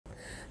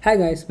Hi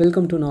guys,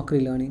 welcome to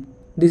Naukri Learning.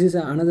 This is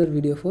another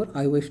video for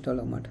iOS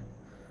development.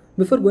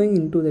 Before going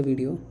into the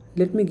video,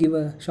 let me give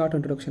a short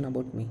introduction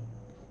about me.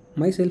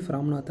 Myself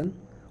Ramnathan,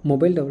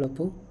 mobile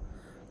developer.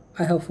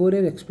 I have 4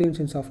 year experience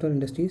in software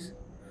industries,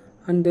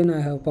 and then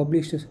I have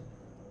published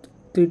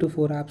 3 to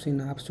 4 apps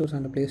in app stores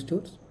and play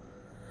stores.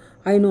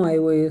 I know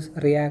iOS,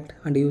 React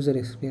and user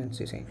experience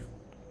design.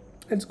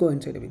 Let's go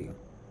inside the video.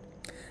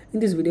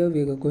 In this video,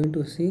 we are going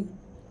to see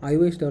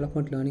iOS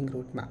development learning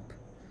roadmap.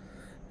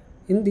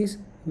 In this,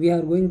 we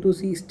are going to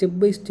see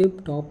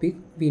step-by-step topic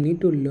we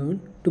need to learn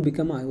to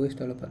become an iOS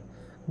developer.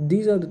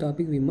 These are the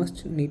topics we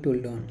must need to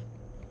learn.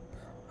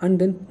 And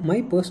then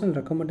my personal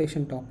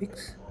recommendation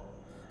topics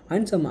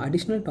and some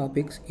additional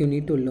topics you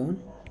need to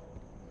learn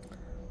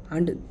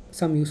and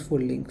some useful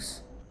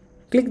links.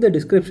 Click the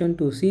description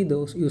to see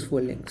those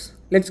useful links.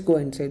 Let's go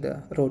inside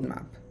the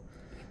roadmap.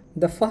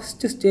 The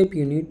first step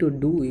you need to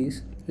do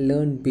is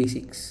learn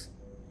basics.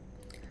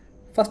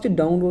 First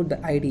download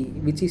the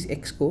IDE, which is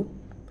Xcode,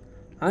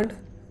 and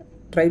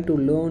try to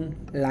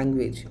learn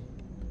language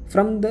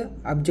from the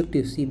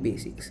Objective-C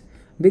basics,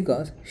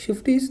 because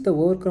Shift is the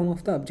overcome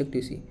of the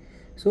Objective-C.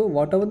 So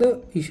whatever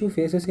the issue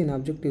faces in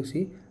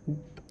Objective-C,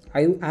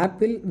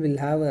 Apple will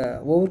have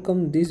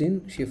overcome this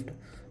in Shift.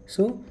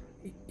 So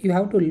you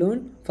have to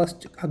learn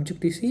first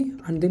Objective-C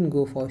and then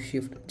go for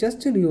Shift.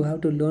 Just you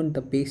have to learn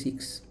the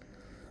basics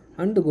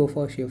and go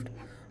for Shift.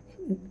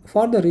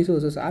 For the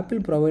resources,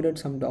 Apple provided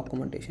some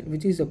documentation,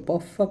 which is a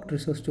perfect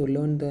resource to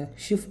learn the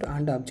Shift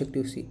and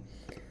Objective-C.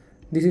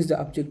 This is the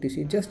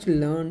Objective-C. Just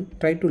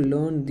try to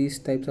learn these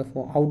types of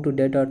how to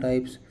data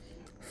types,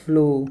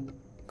 flow,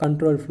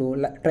 control flow.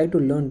 Try to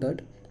learn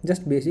that,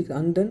 just basics.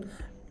 And then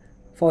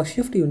for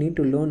Shift, you need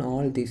to learn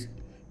all these,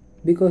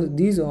 because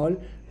these all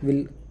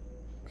will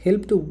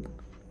help to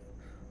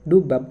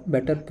do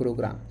better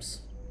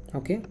programs.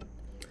 Okay.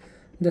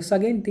 The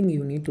second thing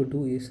you need to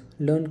do is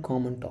learn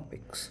common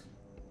topics,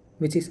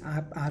 which is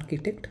app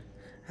architect,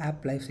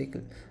 app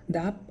lifecycle. The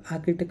app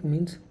architect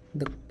means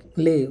the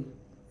layer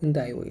in the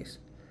iOS,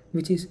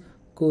 which is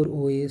core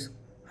OS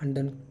and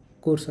then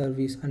core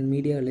service and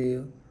media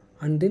layer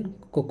and then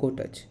Cocoa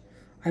Touch.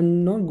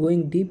 I'm not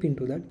going deep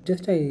into that,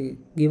 just I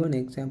give an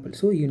example.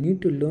 So you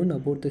need to learn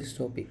about these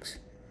topics.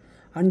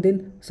 And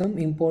then some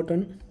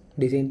important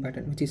design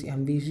pattern, which is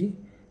MVG,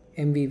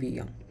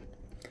 MVVM.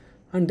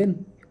 And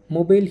then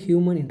mobile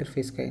human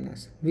interface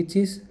kindness, which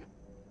is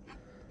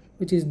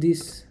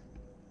this.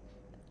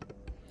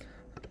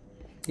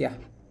 Yeah,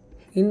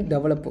 in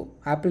developer,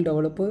 Apple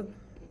developer,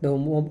 the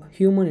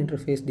human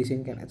interface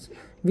design canals,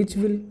 which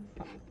will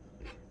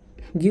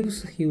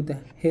gives you the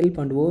help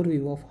and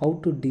overview of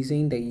how to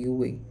design the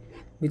UI,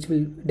 which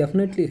will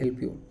definitely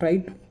help you. Try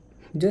to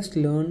just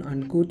learn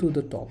and go through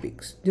the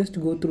topics.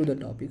 Just go through the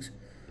topics.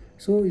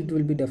 So it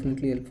will be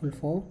definitely helpful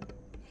for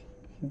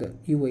the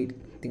UI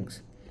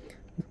things.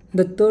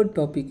 The third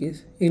topic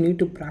is you need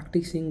to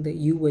practicing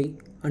the UI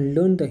and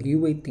learn the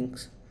UI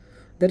things.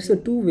 There is a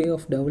two way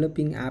of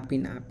developing app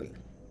in Apple.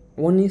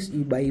 One is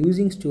by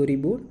using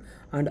storyboard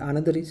and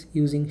another is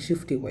using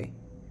Shift UI.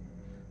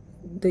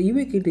 The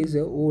UI kit is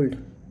old,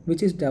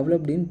 which is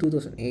developed in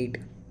 2008,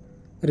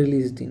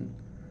 released in.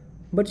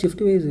 But Shift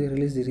UI is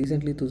released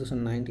recently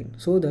 2019,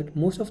 so that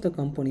most of the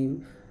company,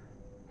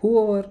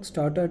 whoever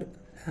started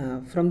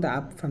from the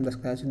app from the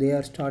scratch, they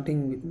are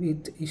starting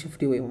with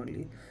Shift UI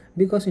only,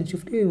 because in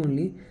Shift UI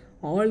only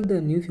all the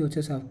new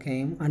features have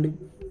came,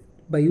 and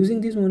by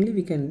using this only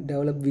we can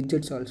develop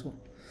widgets also.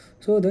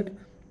 So that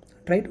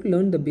try to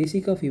learn the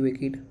basic of UI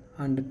kit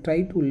and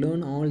try to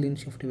learn all in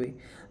Shift UI.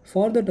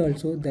 For that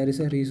also there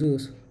is a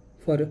resource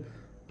for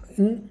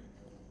in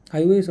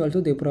iOS also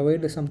they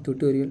provide some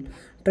tutorial.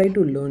 Try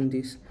to learn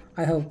this.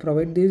 I have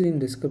provided this in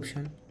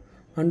description,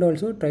 and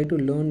also try to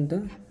learn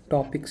the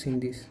topics in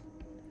this.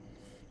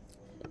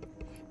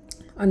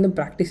 And then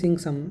practicing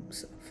some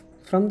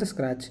from the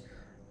scratch,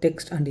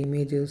 text and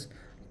images,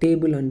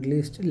 table and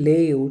list,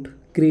 layout,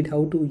 grid,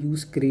 how to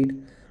use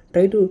grid.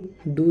 Try to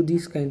do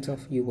these kinds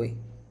of UI.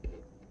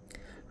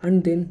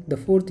 And then the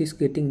fourth is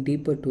getting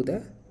deeper to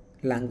the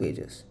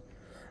languages,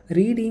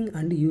 reading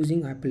and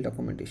using Apple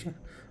documentation.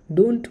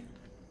 Don't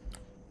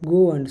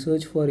go and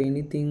search for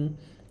anything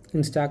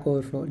in Stack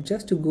Overflow.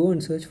 Just go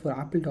and search for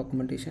Apple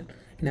documentation.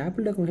 In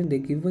Apple documentation,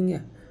 they're giving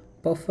a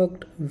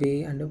perfect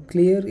way and a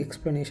clear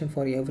explanation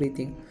for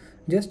everything.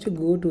 Just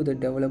go to the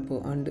developer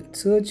and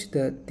search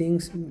the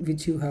things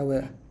which you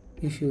have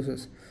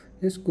issues.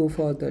 Just go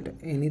for that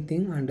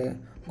anything and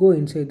go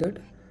inside that.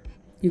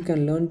 You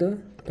can learn the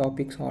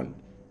topics all.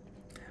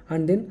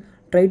 And then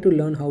try to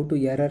learn how to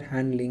error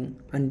handling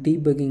and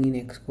debugging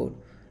in Xcode.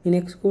 In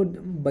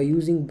Xcode, by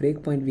using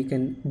breakpoint, we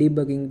can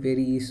debugging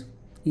very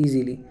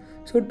easily.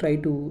 So try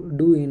to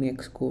do in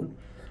Xcode,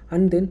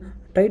 and then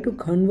try to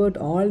convert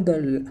all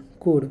the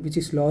code which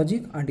is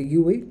logic and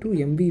UI to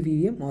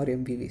MVVM or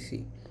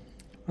MVVC.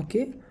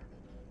 Okay,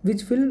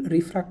 which will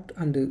refract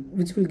and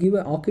which will give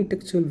an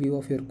architectural view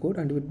of your code,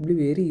 and it will be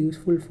very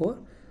useful for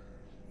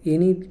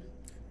any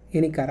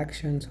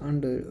corrections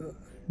and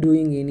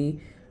doing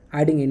any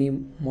adding any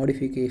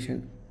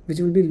modification which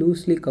will be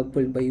loosely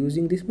coupled. By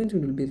using this means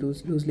it will be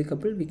loosely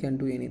coupled, we can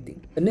do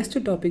anything. The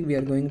next topic we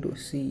are going to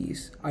see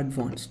is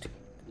advanced.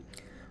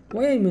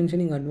 Why I am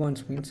mentioning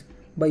advanced means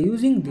by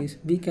using this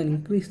we can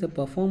increase the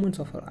performance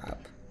of our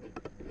app.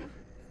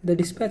 The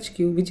dispatch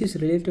queue, which is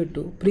related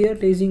to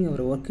prioritizing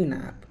our work in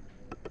app.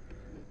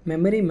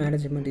 Memory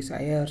management is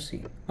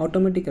IRC,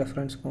 automatic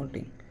reference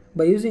counting.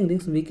 By using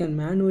this we can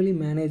manually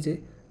manage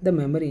the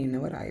memory in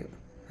our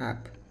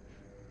app.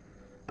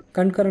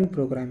 Concurrent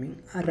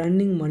programming,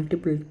 running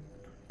multiple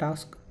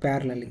tasks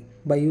parallelly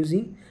by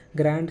using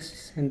Grand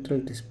Central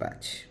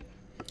Dispatch,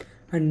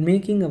 and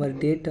making our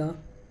data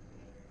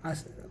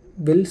as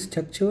well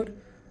structured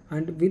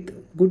and with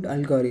good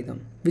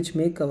algorithm which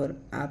make our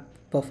app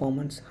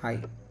performance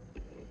high.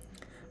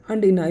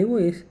 And in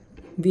iOS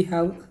we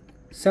have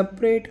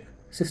separate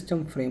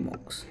system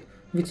frameworks,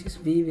 which is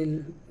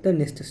the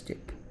next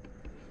step.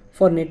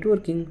 For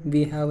networking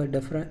we have a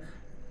different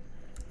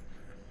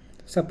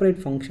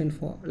separate function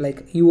for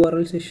like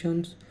URL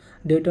sessions,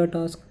 data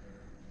task,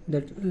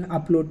 that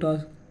upload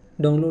task,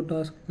 download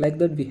task, like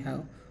that we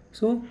have.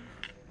 So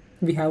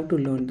we have to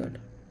learn that.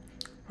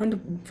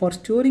 And for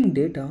storing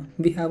data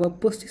we have a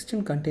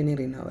persistent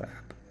container in our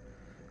app,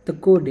 the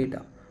core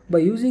data. By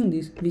using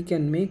this we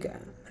can make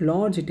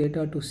large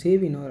data to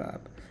save in our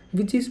app,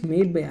 which is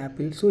made by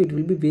Apple, so it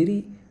will be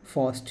very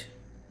fast.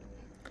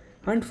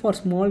 And for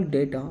small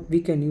data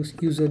we can use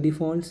user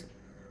defaults,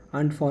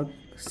 and for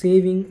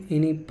saving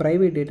any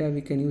private data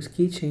we can use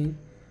keychain,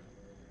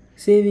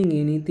 saving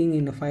anything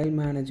in a file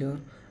manager,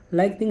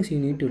 like things you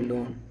need to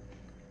learn.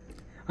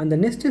 And the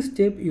next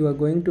step you are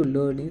going to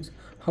learn is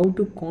how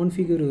to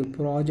configure your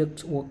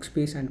project's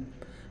workspace and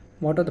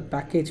what are the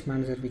package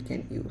manager we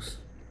can use.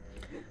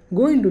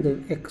 Go into the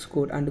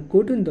Xcode and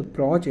go to the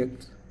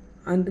projects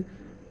and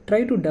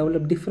try to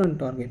develop different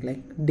target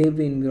like dev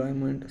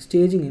environment,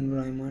 staging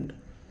environment,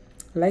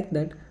 like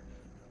that.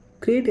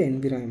 Create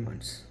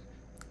environments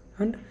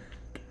and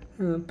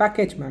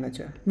package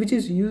manager, which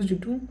is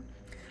used to,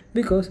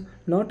 because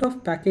lot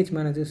of package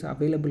managers are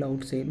available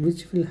outside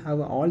which will have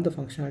all the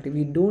functionality.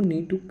 We don't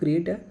need to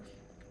create a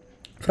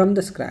from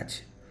the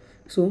scratch,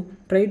 so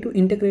try to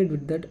integrate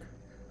with that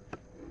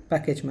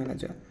package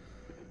manager.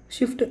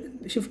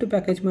 Shift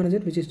package manager,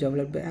 which is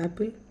developed by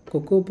Apple.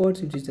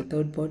 CocoaPods, which is the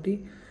third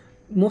party.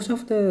 Most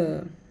of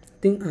the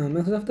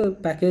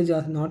package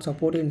are not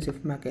supported in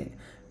Shift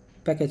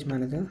package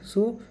manager,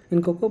 so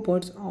in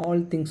CocoaPods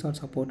all things are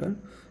supported.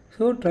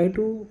 So try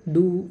to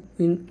do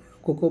in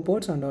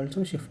CocoaPods and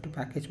also Shift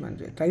package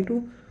manager. Try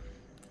to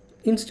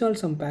install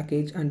some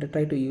package and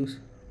try to use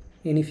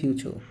any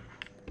feature.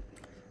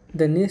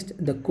 The next,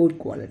 the code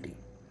quality,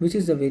 which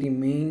is the very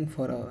main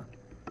for our.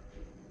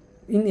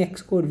 In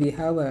Xcode we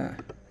have a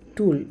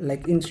tool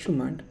like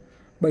instrument.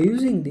 By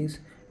using this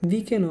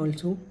we can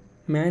also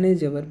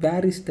manage our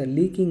where is the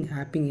leaking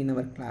happening in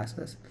our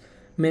classes,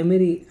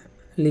 memory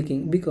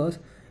leaking, because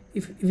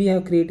if we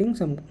are creating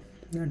some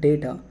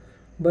data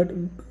but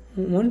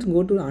once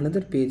go to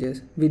another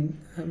pages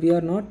we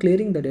are not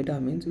clearing the data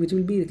means which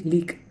will be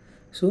leak,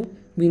 so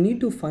we need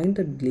to find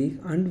the leak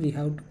and we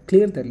have to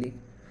clear the leak.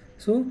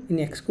 So in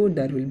Xcode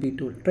there will be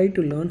tool, try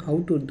to learn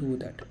how to do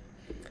that.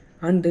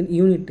 And then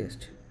unit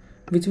test,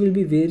 which will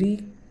be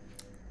very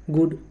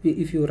good.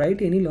 If you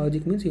write any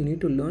logic means you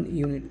need to learn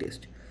unit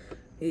test.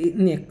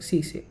 In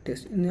XC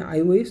test, in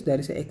iOS there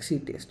is a XC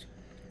test.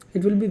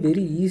 It will be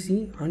very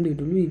easy and it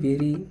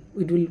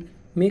will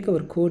make our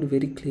code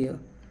very clear.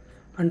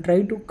 And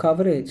try to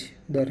coverage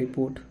the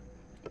report.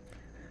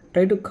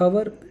 Try to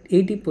cover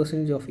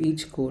 80% of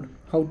each code,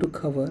 how to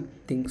cover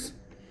things.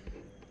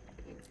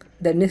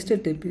 The next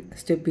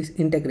step is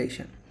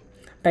integration.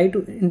 Try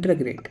to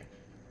integrate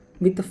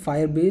with the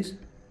Firebase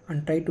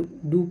and try to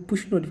do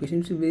push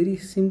notifications. It's very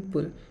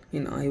simple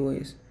in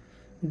iOS.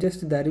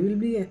 Just there will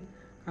be a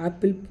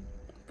Apple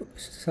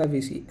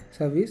service.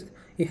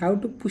 You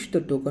have to push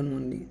the token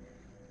only.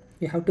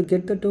 You have to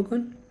get the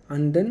token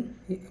and then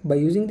by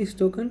using this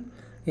token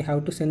you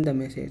have to send the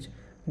message.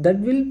 That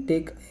will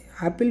take,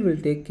 Apple will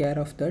take care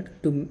of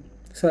that to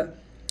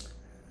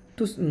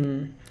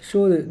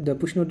show the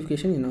push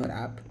notification in our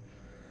app.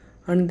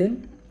 And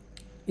then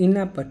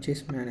in-app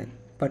purchase.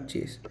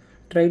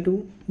 Try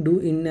to do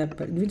in-app,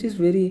 which is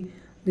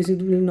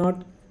it will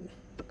not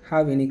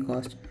have any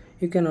cost.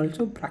 You can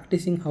also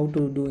practicing how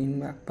to do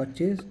in-app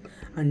purchase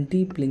and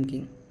deep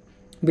linking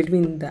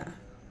between the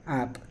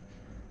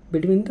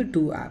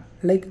two apps,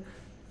 like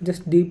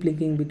just deep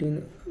linking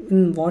between.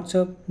 In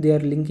WhatsApp they are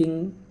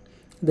linking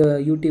the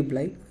YouTube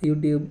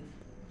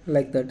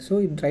like that, so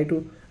you try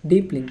to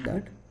deep link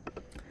that.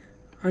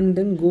 And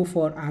then go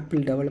for Apple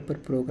developer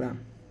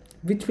program,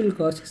 which will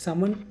cost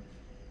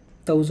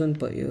 7,000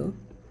 per year.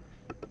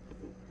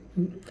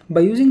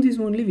 By using this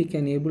only we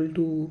can able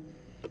to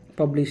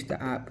publish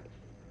the app.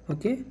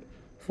 Okay,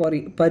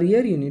 per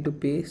year you need to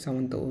pay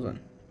 7,000.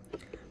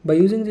 By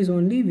using this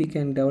only we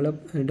can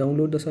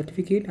download the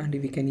certificate and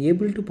we can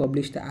able to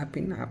publish the app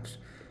in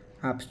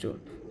app store.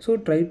 So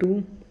try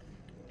to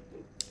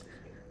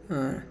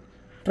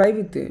try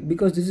with it,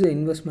 because this is an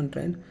investment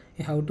trend.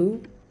 You have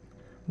to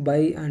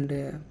buy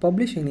and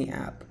publish any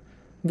app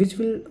which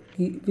will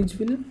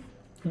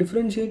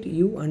differentiate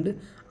you and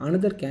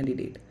another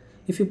candidate.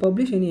 If you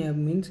publish any app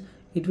means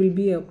it will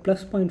be a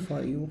plus point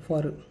for you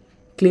for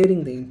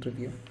clearing the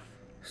interview.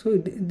 So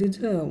this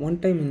is a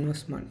one-time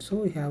investment.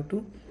 So you have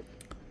to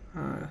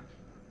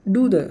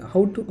do the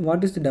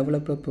what is the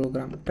developer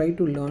program, try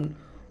to learn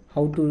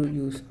how to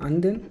use,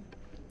 and then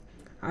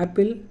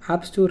Apple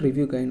App Store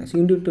review guidance.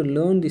 You need to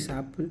learn this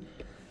Apple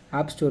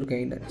App Store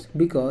guidance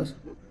because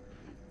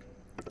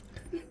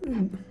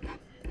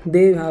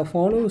they have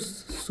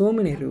follows so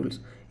many rules.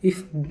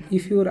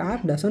 If your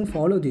app doesn't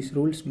follow these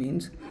rules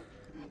means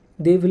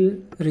they will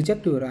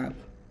reject your app.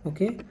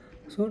 Okay,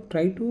 so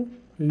try to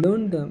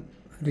learn the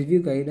review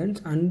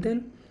guidance and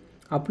then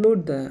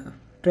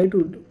try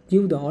to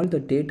give all the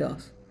data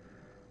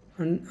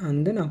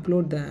and then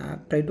upload the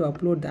app. Try to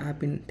upload the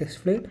app in test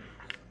flight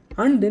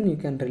and then you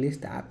can release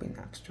the app in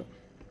App Store.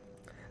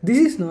 This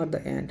is not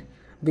the end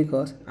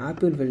because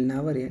Apple will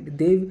never end.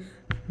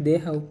 They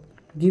have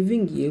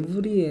giving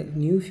every year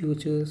new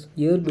features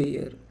year by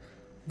year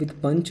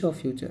with bunch of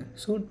features.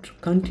 So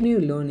continue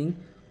learning,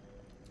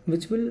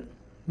 which will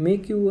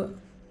make you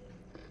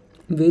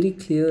very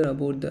clear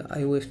about the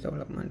iOS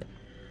development.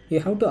 You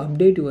have to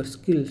update your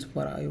skills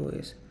for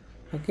iOS.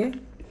 Okay,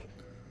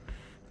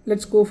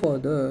 let's go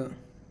for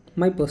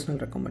my personal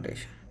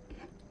recommendation.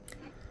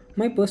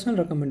 My personal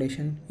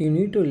recommendation, you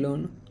need to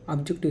learn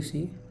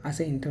Objective-C as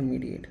an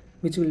intermediate,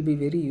 which will be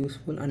very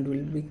useful and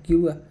will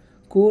give a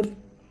core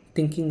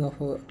thinking of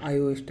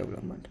iOS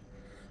development.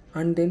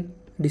 And then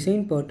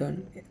design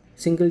pattern,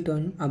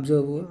 singleton,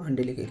 observer and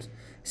delegates.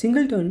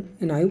 Singleton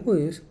in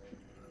iOS,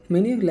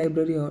 many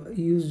libraries are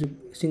used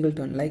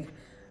singleton like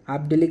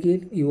app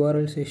delegate,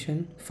 URL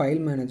session, file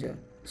manager.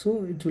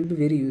 So it will be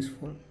very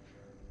useful.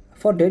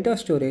 For data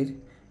storage,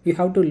 you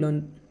have to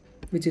learn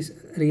which is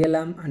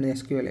realm and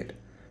SQLite,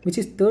 which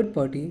is third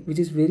party, which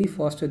is very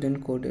faster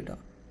than core data.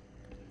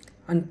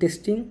 And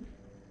testing,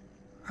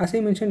 as I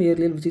mentioned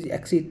earlier, which is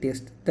Xcode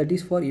test, that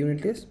is for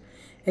unit test.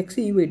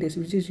 Xcode test,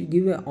 which is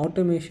give a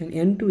automation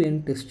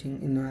end-to-end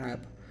testing in our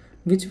app,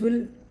 which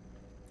will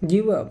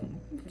give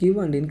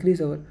and increase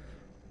our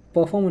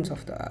performance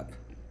of the app.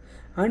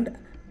 And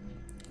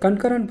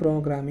concurrent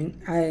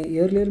programming, I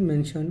earlier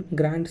mentioned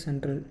Grand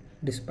Central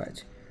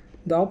Dispatch,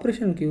 the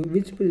operation queue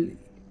which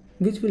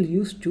will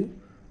use to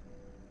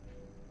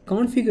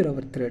configure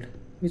our thread,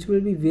 which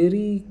will be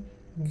very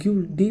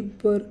give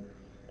deeper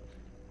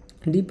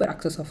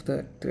access of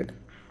the thread.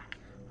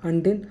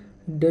 And then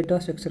data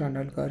structure and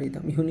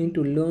algorithm, you need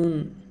to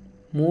learn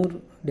more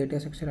data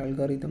structure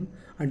algorithm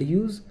and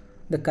use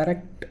the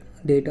correct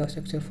data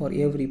structure for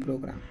every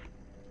program.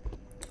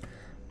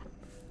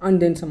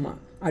 And then some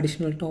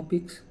additional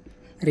topics,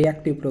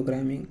 reactive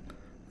programming,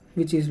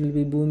 which will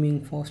be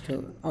booming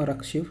faster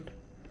or Shift,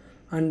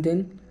 and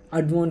then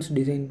advanced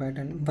design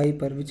pattern,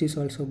 Viper, which is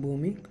also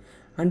booming,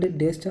 and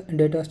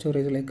data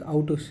storage like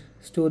how to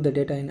store the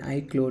data in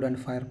iCloud and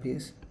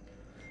Firebase.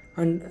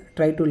 And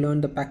try to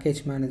learn the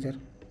package manager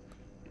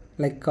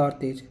like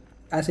Carthage.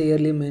 As I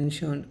earlier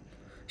mentioned,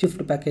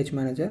 Shift package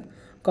manager.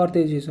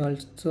 Carthage is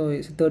also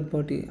a third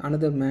party,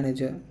 another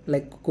manager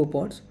like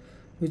Copods,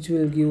 which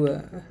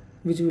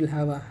will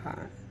have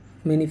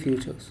many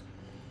features.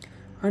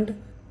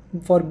 And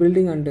for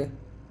building and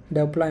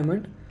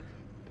deployment,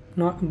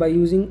 not by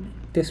using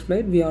test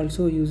flight, we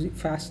also use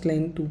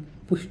Fastlane to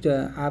push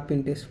the app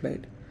in test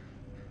flight.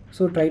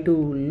 So try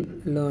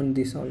to learn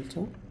this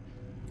also.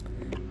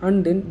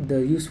 And then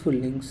the useful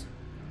links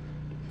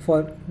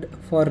for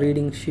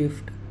reading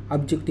Shift,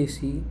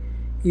 Objective-C,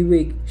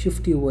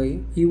 Shift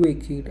UI, UI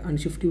Kit and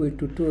Shift UI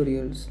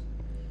tutorials,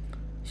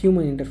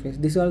 human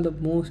interface. These are the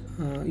most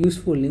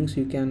useful links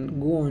you can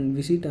go and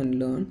visit and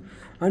learn.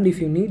 And if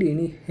you need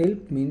any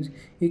help means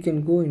you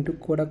can go into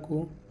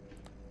Kodako.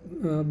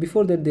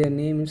 Before that their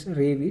name is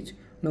Ravich,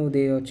 now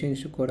they have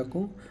changed to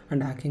Kodako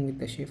and Hacking with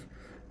the Shift.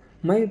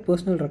 My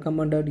personal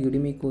recommended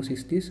Udemy course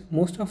is this.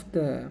 Most of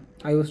the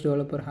iOS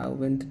developer have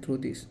went through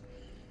this,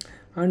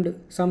 and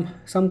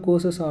some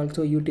courses are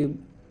also YouTube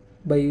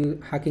by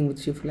Hacking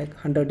with Shift, like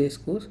 100 days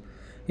course.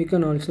 You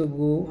can also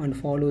go and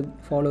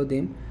follow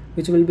them,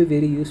 which will be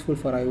very useful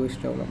for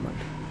iOS development.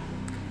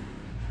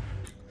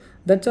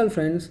 That's all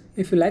friends.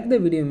 If you like the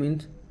video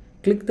means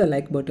click the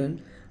like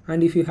button,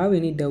 and if you have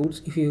any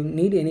doubts, if you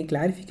need any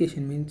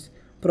clarification means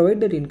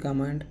provide that in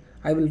comment.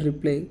 I will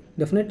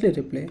definitely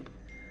reply.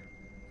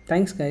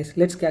 Thanks guys,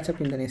 let's catch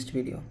up in the next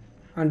video,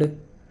 and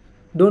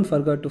don't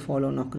forget to follow Knock